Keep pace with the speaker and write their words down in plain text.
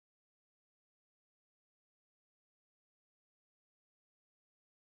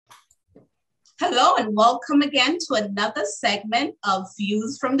Hello and welcome again to another segment of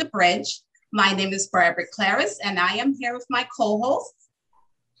Views from the Bridge. My name is Clerice and I am here with my co-host.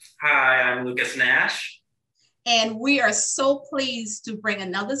 Hi, I'm Lucas Nash. And we are so pleased to bring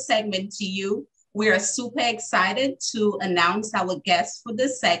another segment to you. We are super excited to announce our guest for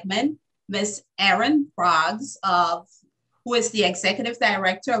this segment, Ms. Erin Boggs, who is the Executive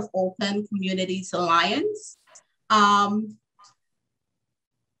Director of Oakland Communities Alliance.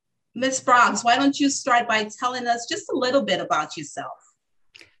 Ms. Boggs, why don't you start by telling us just a little bit about yourself?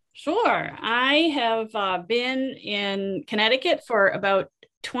 Sure. I have been in Connecticut for about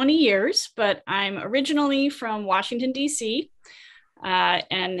 20 years, but I'm originally from Washington, D.C.,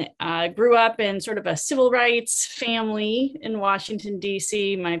 and grew up in sort of a civil rights family in Washington,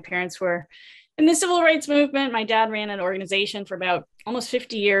 D.C. My parents were in the civil rights movement. My dad ran an organization for about almost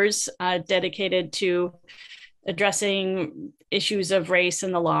 50 years dedicated to addressing issues of race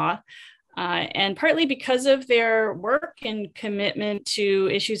in the law. And partly because of their work and commitment to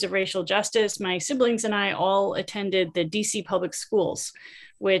issues of racial justice, my siblings and I all attended the DC public schools,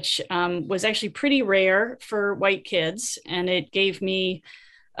 which was actually pretty rare for white kids. And it gave me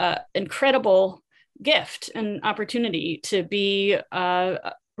an incredible gift and opportunity to be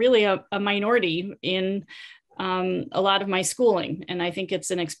really a minority in a lot of my schooling. And I think it's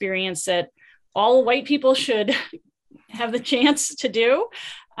an experience that all white people should have the chance to do.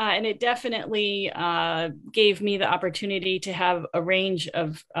 And it definitely gave me the opportunity to have a range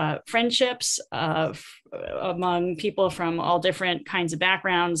of friendships among people from all different kinds of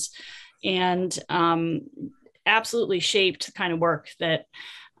backgrounds, and absolutely shaped the kind of work that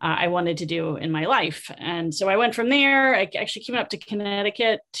I wanted to do in my life. And so I went from there. I actually came up to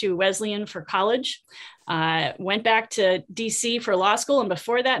Connecticut to Wesleyan for college, went back to DC for law school. And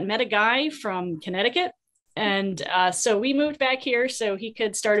before that, met a guy from Connecticut. And so we moved back here so he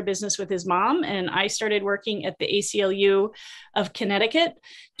could start a business with his mom. And I started working at the ACLU of Connecticut,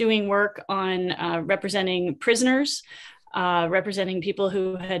 doing work on representing prisoners, representing people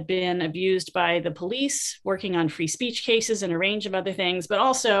who had been abused by the police, working on free speech cases and a range of other things, but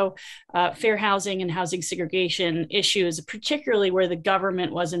also fair housing and housing segregation issues, particularly where the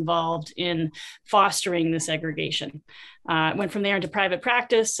government was involved in fostering the segregation. Went from there into private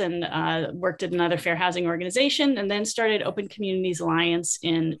practice and worked at another fair housing organization, and then started Open Communities Alliance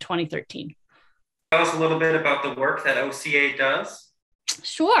in 2013. Tell us a little bit about the work that OCA does.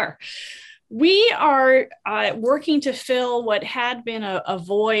 Sure. We are working to fill what had been a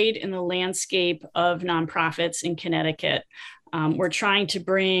void in the landscape of nonprofits in Connecticut. We're trying to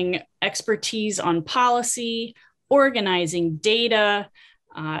bring expertise on policy, organizing data,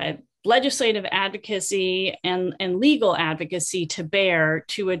 legislative advocacy, and legal advocacy to bear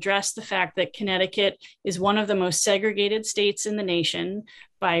to address the fact that Connecticut is one of the most segregated states in the nation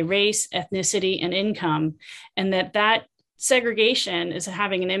by race, ethnicity, and income, and that segregation is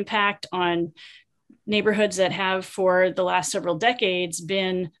having an impact on neighborhoods that have for the last several decades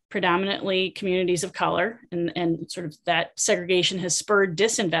been predominantly communities of color, and sort of that segregation has spurred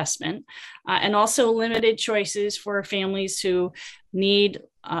disinvestment and also limited choices for families who need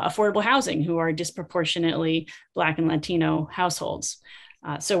affordable housing, who are disproportionately Black and Latino households.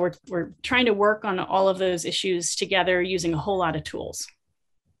 So we're trying to work on all of those issues together using a whole lot of tools.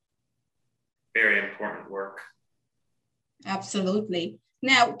 Very important work. Absolutely.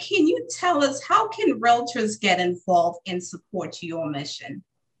 Now, can you tell us, how can realtors get involved and support your mission?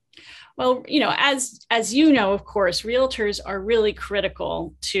 Well, as you know, of course, realtors are really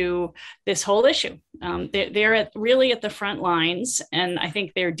critical to this whole issue. They're really at the front lines, and I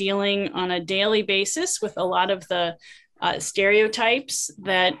think they're dealing on a daily basis with a lot of the stereotypes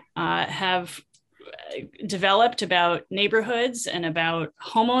that have developed about neighborhoods and about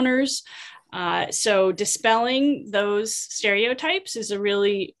homeowners. So dispelling those stereotypes is a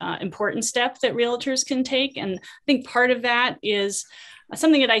really important step that realtors can take. And I think part of that is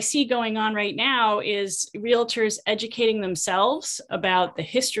something that I see going on right now is realtors educating themselves about the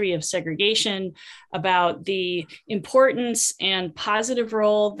history of segregation, about the importance and positive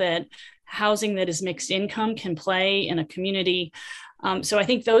role that housing that is mixed income can play in a community. So I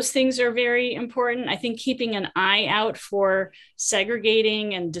think those things are very important. I think keeping an eye out for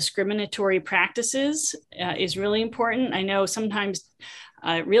segregating and discriminatory practices is really important. I know sometimes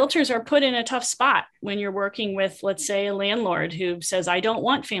realtors are put in a tough spot when you're working with, let's say, a landlord who says, I don't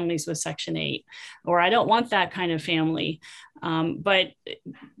want families with Section 8, or I don't want that kind of family. But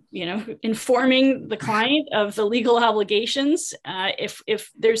informing the client of the legal obligations,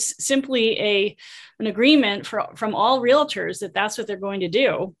 if there's simply an agreement from all realtors that that's what they're going to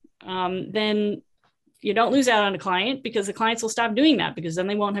do, then you don't lose out on a client, because the clients will stop doing that, because then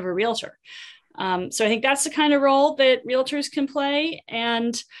they won't have a realtor. So I think that's the kind of role that realtors can play.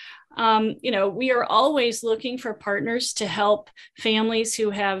 And we are always looking for partners to help families who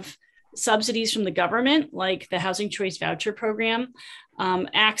have subsidies from the government, like the Housing Choice Voucher Program,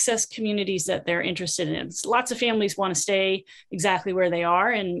 access communities that they're interested in. Lots of families want to stay exactly where they are,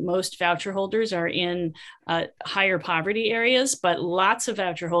 and most voucher holders are in higher poverty areas, but lots of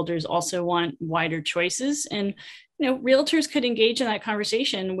voucher holders also want wider choices. And realtors could engage in that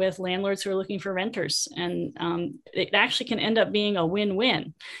conversation with landlords who are looking for renters. And it actually can end up being a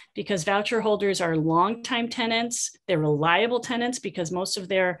win-win, because voucher holders are longtime tenants. They're reliable tenants because most of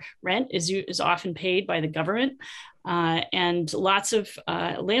their rent is often paid by the government. And lots of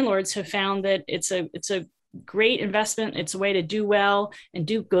landlords have found that it's a great investment. It's a way to do well and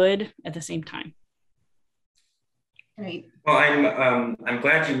do good at the same time. Right. Well, I'm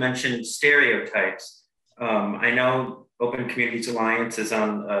glad you mentioned stereotypes. I know Open Communities Alliance is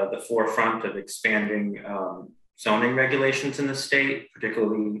on the forefront of expanding zoning regulations in the state,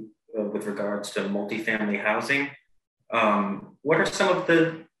 particularly with regards to multifamily housing. What are some of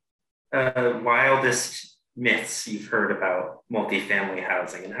the wildest myths you've heard about multifamily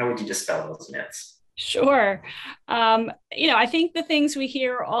housing, and how would you dispel those myths? Sure. I think the things we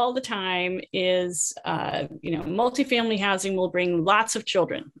hear all the time is, multifamily housing will bring lots of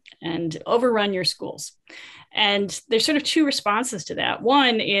children and overrun your schools. And there's sort of two responses to that.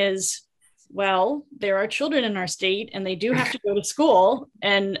 One is, well, there are children in our state and they do have to go to school,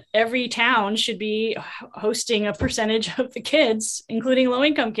 and every town should be hosting a percentage of the kids, including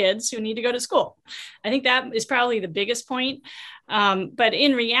low-income kids who need to go to school. I think that is probably the biggest point. But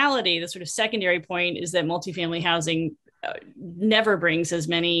in reality, the sort of secondary point is that multifamily housing never brings as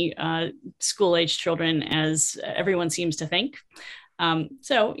many school-age children as everyone seems to think.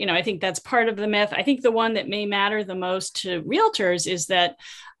 I think that's part of the myth. I think the one that may matter the most to realtors is that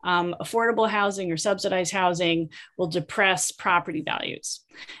affordable housing or subsidized housing will depress property values.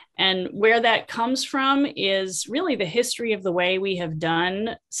 And where that comes from is really the history of the way we have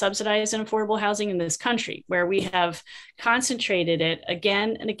done subsidized and affordable housing in this country, where we have concentrated it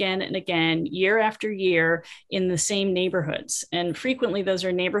again and again and again, year after year, in the same neighborhoods. And frequently those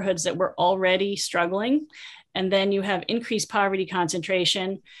are neighborhoods that were already struggling. And then you have increased poverty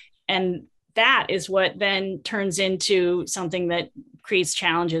concentration. And that is what then turns into something that creates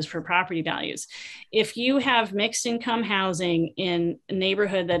challenges for property values. If you have mixed income housing in a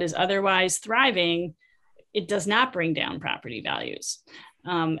neighborhood that is otherwise thriving, it does not bring down property values.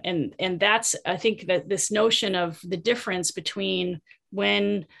 And that's, I think, that this notion of the difference between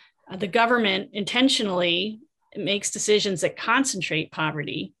when the government intentionally makes decisions that concentrate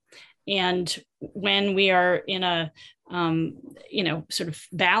poverty, and when we are in a sort of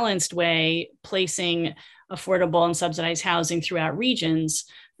balanced way, placing affordable and subsidized housing throughout regions,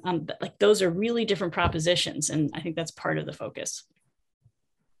 those are really different propositions. And I think that's part of the focus.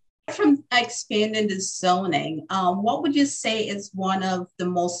 From expanding the zoning, what would you say is one of the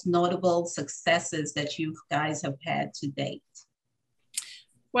most notable successes that you guys have had to date?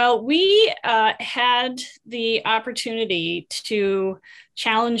 Well, we had the opportunity to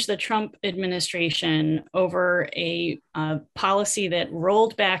challenge the Trump administration over a policy that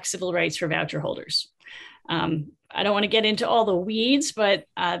rolled back civil rights for voucher holders. I don't want to get into all the weeds, but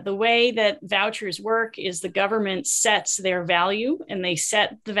the way that vouchers work is the government sets their value, and they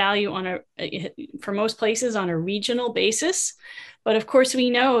set the value for most places on a regional basis. But of course,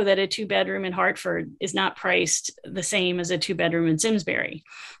 we know that a 2-bedroom in Hartford is not priced the same as a 2-bedroom in Simsbury.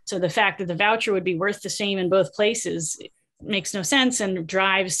 So the fact that the voucher would be worth the same in both places makes no sense and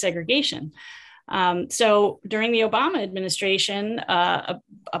drives segregation. So during the Obama administration, a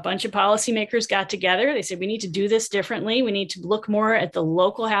bunch of policymakers got together. They said, we need to do this differently. We need to look more at the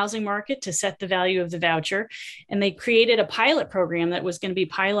local housing market to set the value of the voucher. And they created a pilot program that was going to be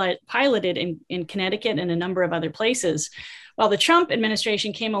piloted in Connecticut and a number of other places. Well, the Trump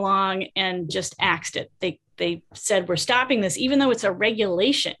administration came along and just axed it. They said, we're stopping this, even though it's a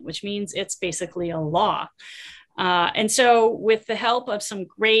regulation, which means it's basically a law. And so with the help of some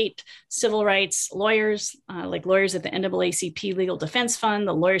great civil rights lawyers, like lawyers at the NAACP Legal Defense Fund,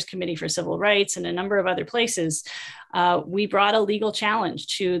 the Lawyers Committee for Civil Rights, and a number of other places, we brought a legal challenge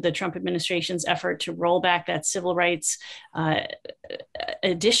to the Trump administration's effort to roll back that civil rights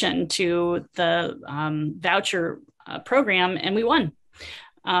addition to the voucher program, and we won.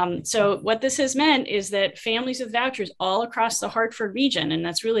 So what this has meant is that families with vouchers all across the Hartford region, and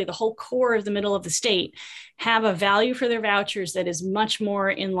that's really the whole core of the middle of the state, have a value for their vouchers that is much more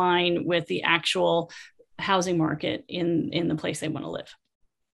in line with the actual housing market in the place they want to live.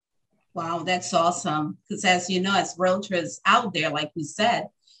 Wow, that's awesome. Because as you know, as realtors out there, like we said,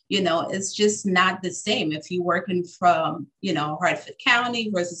 You know, it's just not the same. If you're working from, you know, Hartford County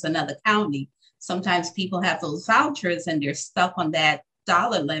versus another county, sometimes people have those vouchers and they're stuck on that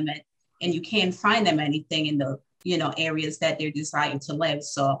dollar limit and you can't find them anything in the, you know, areas that they're desiring to live.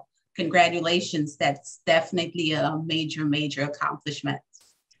 So congratulations. That's definitely a major, major accomplishment.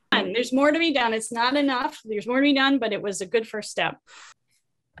 And there's more to be done. It's not enough. There's more to be done, but it was a good first step.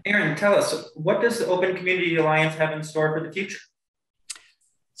 Erin, tell us, what does the Open Community Alliance have in store for the future?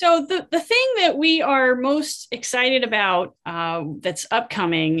 So the thing that we are most excited about that's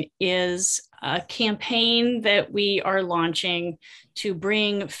upcoming is a campaign that we are launching to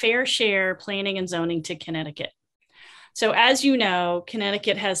bring fair share planning and zoning to Connecticut. So as you know,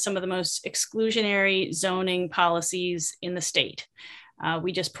 Connecticut has some of the most exclusionary zoning policies in the state.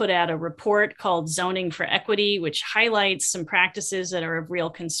 We just put out a report called Zoning for Equity, which highlights some practices that are of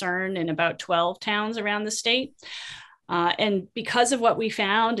real concern in about 12 towns around the state. And because of what we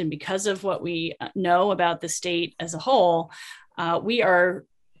found and because of what we know about the state as a whole, we are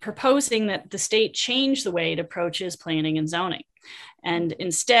proposing that the state change the way it approaches planning and zoning. And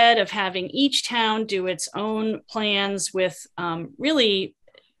instead of having each town do its own plans with really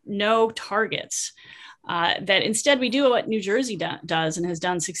no targets, that instead we do what New Jersey does and has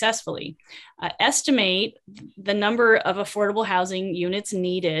done successfully. Estimate the number of affordable housing units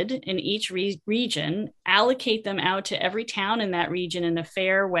needed in each region, allocate them out to every town in that region in a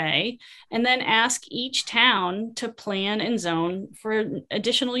fair way, and then ask each town to plan and zone for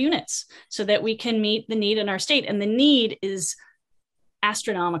additional units so that we can meet the need in our state. And the need is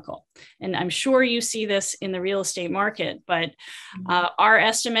astronomical. And I'm sure you see this in the real estate market, but our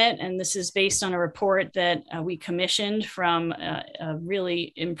estimate, and this is based on a report that we commissioned from a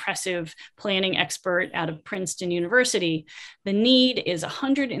really impressive planning expert out of Princeton University, the need is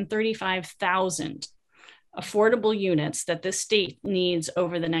 135,000 affordable units that this state needs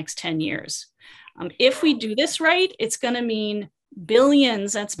over the next 10 years. If we do this right, it's going to mean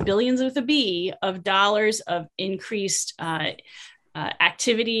billions, that's billions with a B, of dollars of increased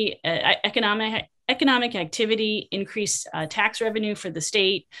activity, economic activity, increased tax revenue for the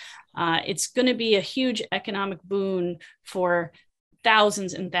state. It's going to be a huge economic boon for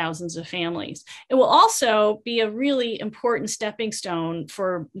thousands and thousands of families. It will also be a really important stepping stone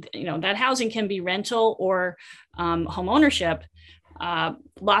for, you know, that housing can be rental or home ownership.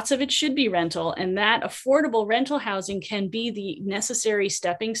 Lots of it should be rental, and that affordable rental housing can be the necessary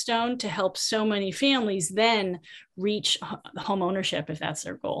stepping stone to help so many families then reach home ownership if that's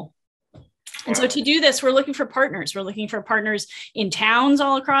their goal. And so to do this, we're looking for partners. We're looking for partners in towns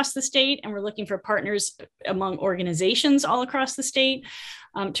all across the state, and we're looking for partners among organizations all across the state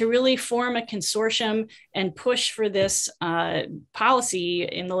to really form a consortium and push for this policy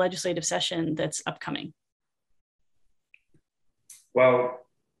in the legislative session that's upcoming. Well,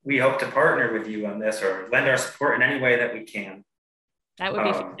 we hope to partner with you on this or lend our support in any way that we can. That would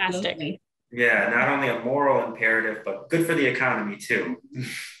be fantastic. Yeah, not only a moral imperative, but good for the economy too.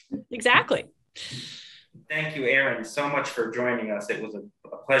 Exactly. Thank you, Erin, so much for joining us. It was a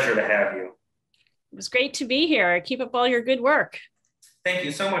pleasure to have you. It was great to be here. Keep up all your good work. Thank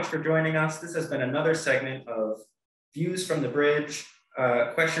you so much for joining us. This has been another segment of Views from the Bridge.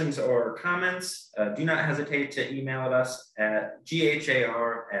 Questions or comments, do not hesitate to email us at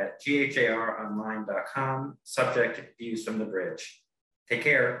ghar@gharonline.com. Subject: Views from the Bridge. Take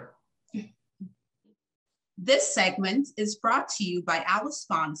care. This segment is brought to you by our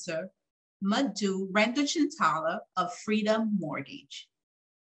sponsor, Madhu Rendachintala of Freedom Mortgage.